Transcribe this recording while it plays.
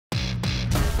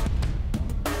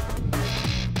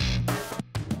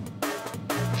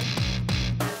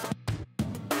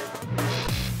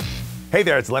Hey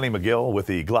there, it's Lenny Magill with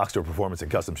the GlockStore Performance and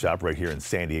Custom Shop right here in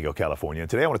San Diego, California. And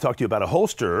today I want to talk to you about a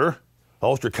holster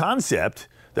concept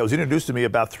that was introduced to me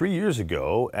about 3 years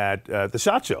ago at the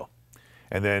SHOT Show.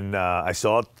 And then I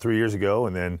saw it 3 years ago,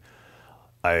 and then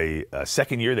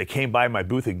second year they came by my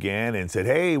booth again and said,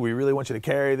 hey, we really want you to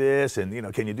carry this,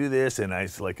 and can you do this? And I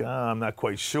was like, oh, I'm not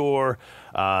quite sure.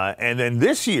 And then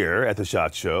this year at the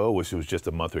SHOT Show, which was just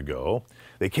a month ago,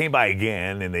 they came by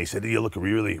again and they said, yeah, look,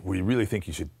 we really think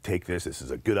you should take this. This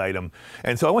is a good item.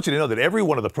 And so I want you to know that every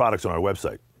one of the products on our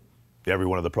website, every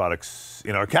one of the products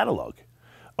in our catalog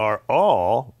are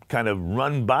all kind of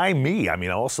run by me. I mean,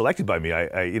 all selected by me.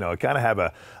 I kind of have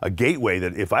a gateway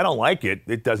that if I don't like it,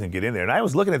 it doesn't get in there. And I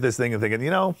was looking at this thing and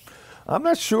thinking, I'm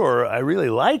not sure I really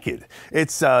like it.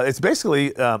 It's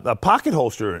basically a pocket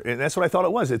holster, and that's what I thought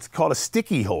it was. It's called a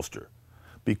sticky holster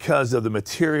because of the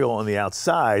material on the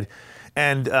outside.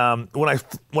 And when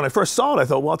I first saw it, I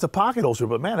thought, well, it's a pocket holster,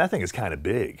 but man, that thing is kind of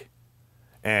big.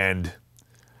 And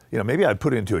maybe I'd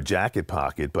put it into a jacket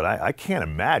pocket, but I can't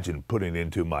imagine putting it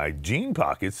into my jean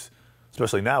pockets,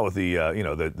 especially now with the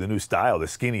the new style, the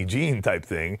skinny jean type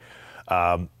thing.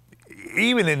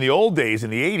 Even in the old days,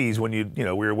 in the 80s, when we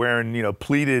were wearing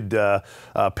pleated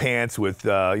pants with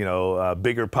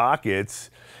bigger pockets,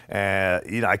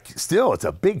 still it's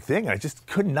a big thing. I just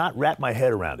could not wrap my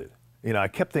head around it. I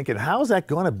kept thinking, how's that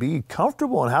going to be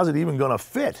comfortable, and how's it even going to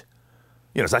fit?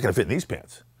 It's not going to fit in these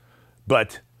pants.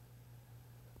 But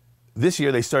this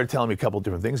year they started telling me a couple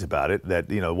different things about it, that,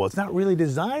 well, it's not really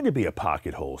designed to be a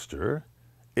pocket holster.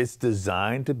 It's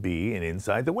designed to be an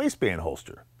inside the waistband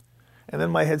holster. And then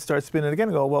my head starts spinning again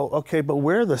and go, well, okay, but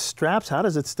where are the straps? How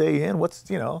does it stay in?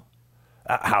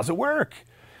 How's it work?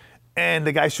 And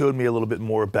the guy showed me a little bit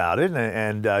more about it,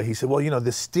 and he said, well,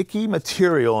 the sticky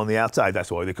material on the outside, that's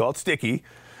why they call it sticky,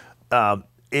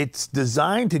 it's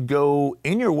designed to go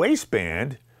in your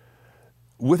waistband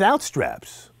without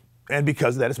straps. And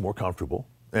because of that, it's more comfortable,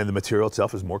 and the material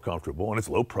itself is more comfortable, and it's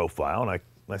low profile. And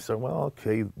I said, well,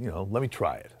 okay, let me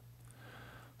try it.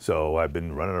 So I've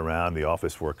been running around the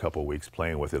office for a couple of weeks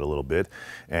playing with it a little bit,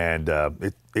 and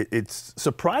it's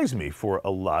surprised me for a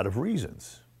lot of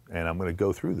reasons. And I'm going to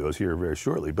go through those here very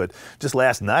shortly. But just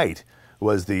last night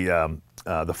was the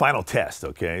final test,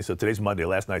 okay? So today's Monday.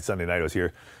 Last night, Sunday night, I was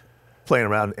here playing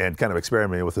around and kind of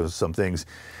experimenting with some things.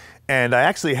 And I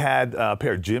actually had a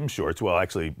pair of gym shorts,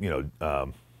 warm-up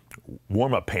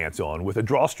pants on with a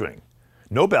drawstring.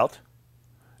 No belt.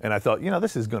 And I thought,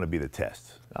 this is going to be the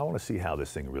test. I want to see how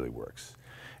this thing really works.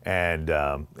 And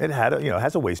it had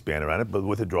has a waistband around it, but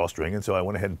with a drawstring. And so I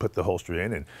went ahead and put the holster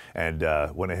in and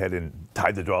went ahead and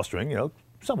tied the drawstring,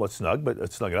 somewhat snug, but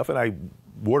it's snug enough. And I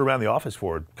wore it around the office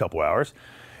for a couple hours.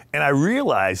 And I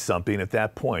realized something at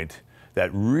that point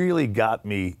that really got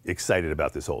me excited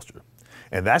about this holster.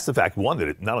 And that's the fact, one, that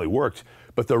it not only worked,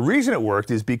 but the reason it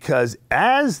worked is because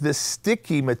as the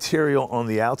sticky material on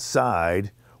the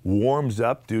outside warms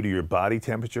up due to your body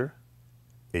temperature,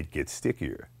 it gets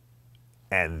stickier.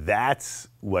 And that's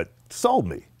what sold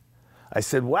me. I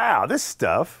said, wow, this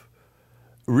stuff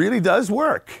really does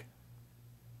work.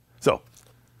 So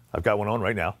I've got one on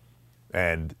right now,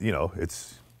 and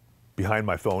it's behind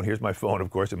my phone. Here's my phone, of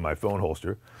course, in my phone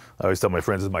holster. I always tell my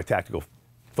friends this is my tactical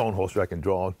phone holster. I can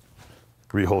draw,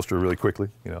 reholster really quickly,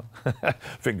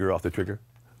 finger off the trigger,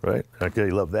 right? Okay,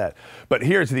 love that. But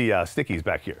here's the stickies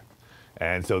back here.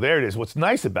 And so there it is. What's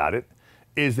nice about it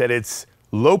is that it's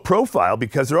low profile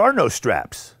because there are no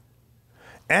straps.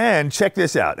 And check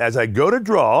this out. As I go to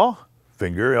draw,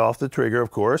 finger off the trigger,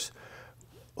 of course,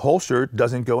 holster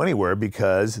doesn't go anywhere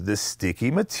because the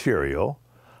sticky material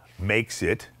makes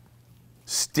it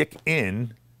stick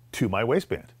in to my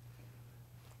waistband.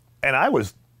 And I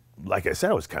was, like I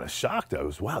said, I was kind of shocked. I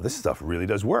was, wow, this stuff really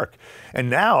does work. And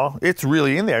now it's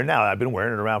really in there. Now I've been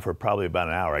wearing it around for probably about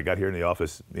an hour. I got here in the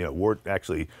office, wore it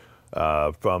actually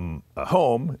from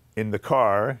home in the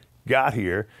car, got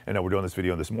here, and now we're doing this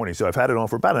video this morning. So I've had it on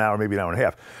for about an hour, maybe an hour and a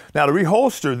half. Now to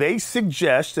reholster, they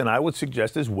suggest, and I would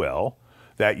suggest as well,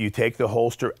 that you take the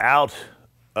holster out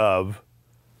of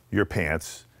your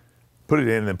pants, put it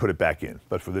in, and then put it back in.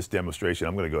 But for this demonstration,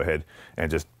 I'm going to go ahead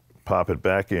and just pop it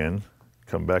back in,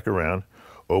 come back around,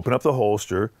 open up the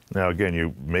holster. Now again,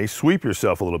 you may sweep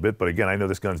yourself a little bit, but again, I know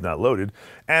this gun's not loaded.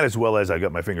 And as well as I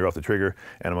got my finger off the trigger,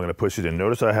 and I'm going to push it in.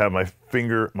 Notice I have my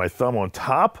thumb on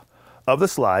top of the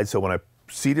slide, so when I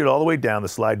seat it all the way down, the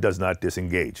slide does not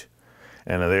disengage.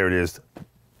 And there it is,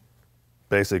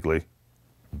 basically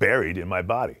buried in my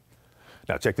body.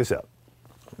 Now check this out.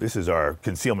 This is our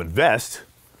concealment vest,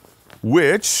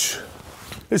 which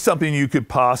is something you could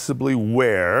possibly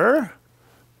wear,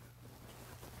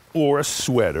 or a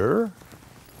sweater,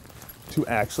 to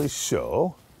actually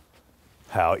show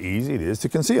how easy it is to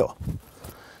conceal.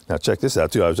 Now check this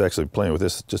out too. I was actually playing with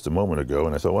this just a moment ago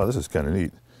and I thought, wow, this is kind of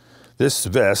neat. This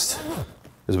vest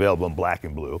is available in black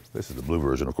and blue. This is the blue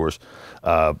version, of course.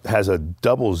 Has a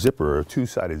double zipper, a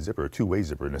two-sided zipper, a two-way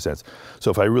zipper in a sense.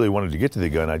 So if I really wanted to get to the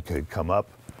gun, I could come up,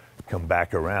 come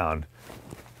back around,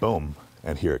 boom,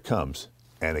 and here it comes.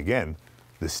 And again,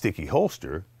 the sticky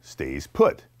holster stays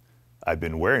put. I've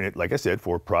been wearing it, like I said,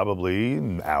 for probably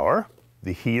an hour.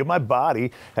 The heat of my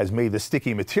body has made the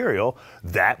sticky material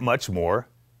that much more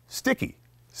sticky.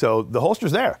 So the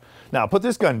holster's there. Now put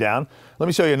this gun down. Let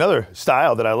me show you another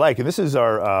style that I like. And this is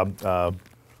our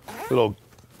little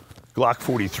Glock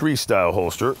 43 style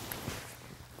holster.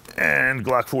 And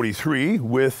Glock 43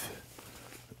 with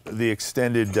the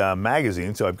extended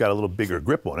magazine. So I've got a little bigger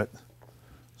grip on it.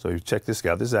 So you check this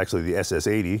out. This is actually the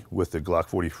SS80 with the Glock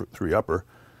 43 upper.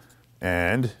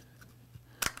 And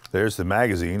there's the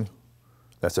magazine.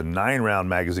 That's a 9-round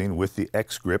magazine with the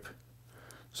X grip.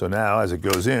 So now as it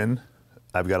goes in,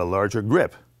 I've got a larger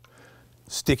grip.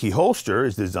 Sticky holster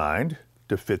is designed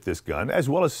to fit this gun, as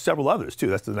well as several others too.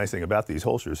 That's the nice thing about these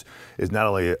holsters, is not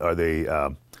only are they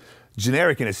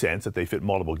generic in a sense that they fit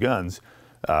multiple guns,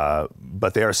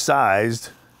 but they are sized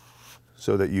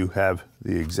so that you have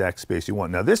the exact space you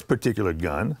want. Now this particular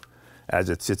gun, as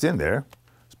it sits in there,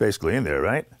 it's basically in there,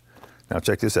 right? Now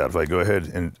check this out. If I go ahead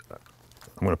and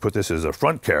I'm going to put this as a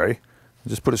front carry,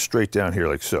 just put it straight down here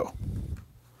like so.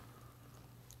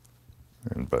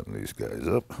 And button these guys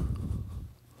up.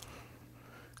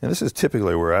 And this is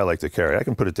typically where I like to carry. I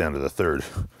can put it down to the third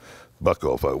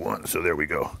buckle if I want. So there we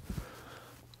go.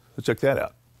 So check that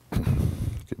out.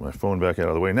 Get my phone back out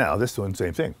of the way. Now this one,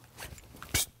 same thing.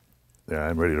 There,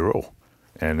 I'm ready to roll.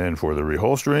 And then for the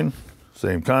reholstering,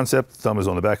 same concept. Thumb is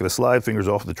on the back of the slide, fingers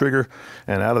off the trigger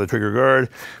and out of the trigger guard.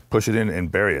 Push it in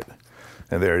and bury it.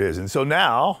 And there it is. And so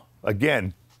now,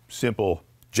 again, simple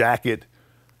jacket,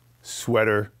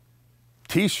 sweater,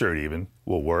 t-shirt even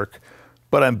will work,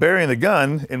 but I'm burying the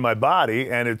gun in my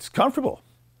body and it's comfortable.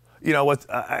 You know what,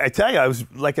 I tell you, I was,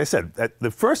 like I said, at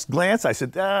the first glance, I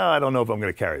said, I don't know if I'm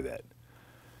gonna carry that.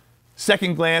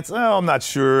 Second glance, I'm not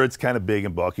sure, it's kind of big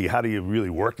and bulky. How do you really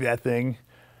work that thing?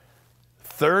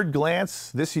 Third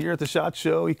glance, this year at the SHOT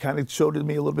Show, he kind of showed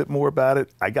me a little bit more about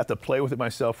it. I got to play with it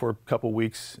myself for a couple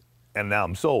weeks and now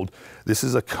I'm sold. This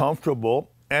is a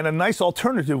comfortable and a nice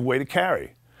alternative way to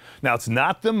carry. Now, it's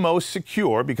not the most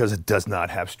secure because it does not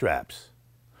have straps.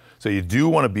 So you do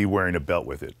want to be wearing a belt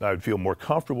with it. I would feel more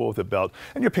comfortable with a belt,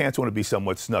 and your pants want to be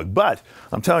somewhat snug. But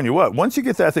I'm telling you what, once you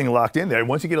get that thing locked in there,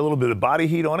 once you get a little bit of body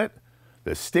heat on it,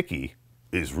 the sticky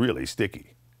is really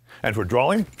sticky. And for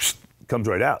drawing, it comes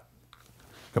right out.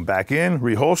 Come back in,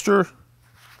 reholster.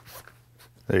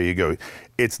 There you go.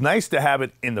 It's nice to have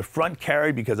it in the front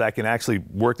carry because I can actually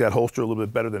work that holster a little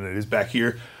bit better than it is back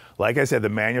here. Like I said, the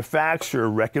manufacturer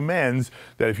recommends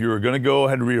that if you were going to go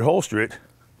ahead and reholster it,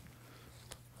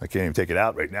 I can't even take it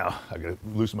out right now. I got to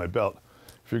loosen my belt.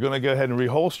 If you're going to go ahead and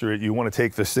reholster it, you want to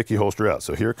take the sticky holster out.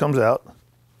 So here it comes out.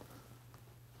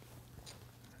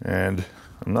 And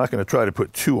I'm not going to try to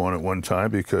put two on at one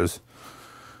time because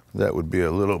that would be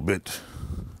a little bit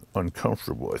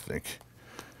uncomfortable, I think.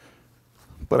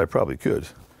 But I probably could.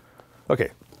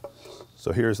 Okay,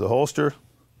 so here's the holster.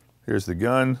 Here's the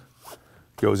gun.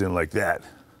 Goes in like that.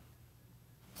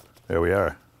 There we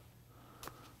are.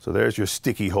 So there's your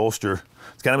sticky holster.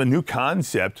 It's kind of a new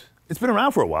concept. It's been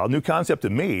around for a while, new concept to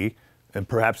me, and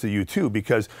perhaps to you too,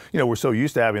 because we're so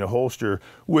used to having a holster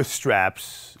with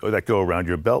straps that go around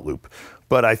your belt loop.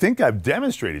 But I think I've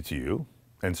demonstrated to you,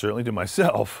 and certainly to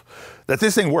myself, that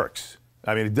this thing works.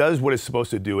 I mean, it does what it's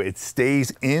supposed to do. It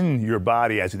stays in your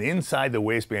body as an inside the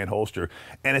waistband holster,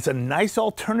 and it's a nice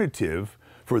alternative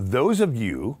for those of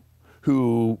you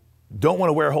who don't want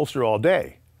to wear a holster all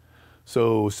day.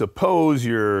 So suppose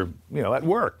you're, at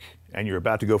work and you're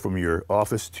about to go from your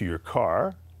office to your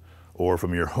car, or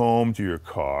from your home to your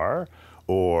car,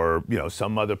 or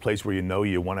some other place where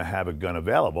you want to have a gun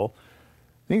available.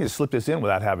 You can just slip this in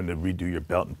without having to redo your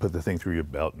belt and put the thing through your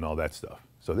belt and all that stuff.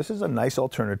 So this is a nice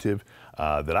alternative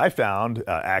that I found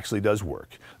actually does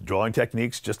work. Drawing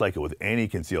techniques, just like with any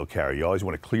concealed carry, you always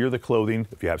want to clear the clothing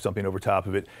if you have something over top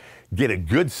of it. Get a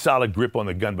good solid grip on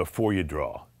the gun before you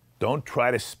draw. Don't try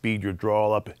to speed your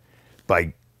draw up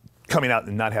by coming out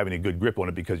and not having a good grip on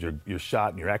it because your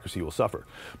shot and your accuracy will suffer.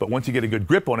 But once you get a good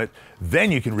grip on it,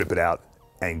 then you can rip it out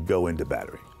and go into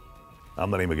battery.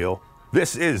 I'm Lenny Magill.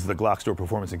 This is the GlockStore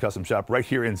Performance and Custom Shop right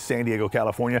here in San Diego,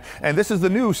 California. And this is the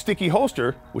new sticky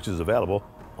holster, which is available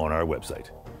on our website.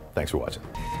 Thanks for watching.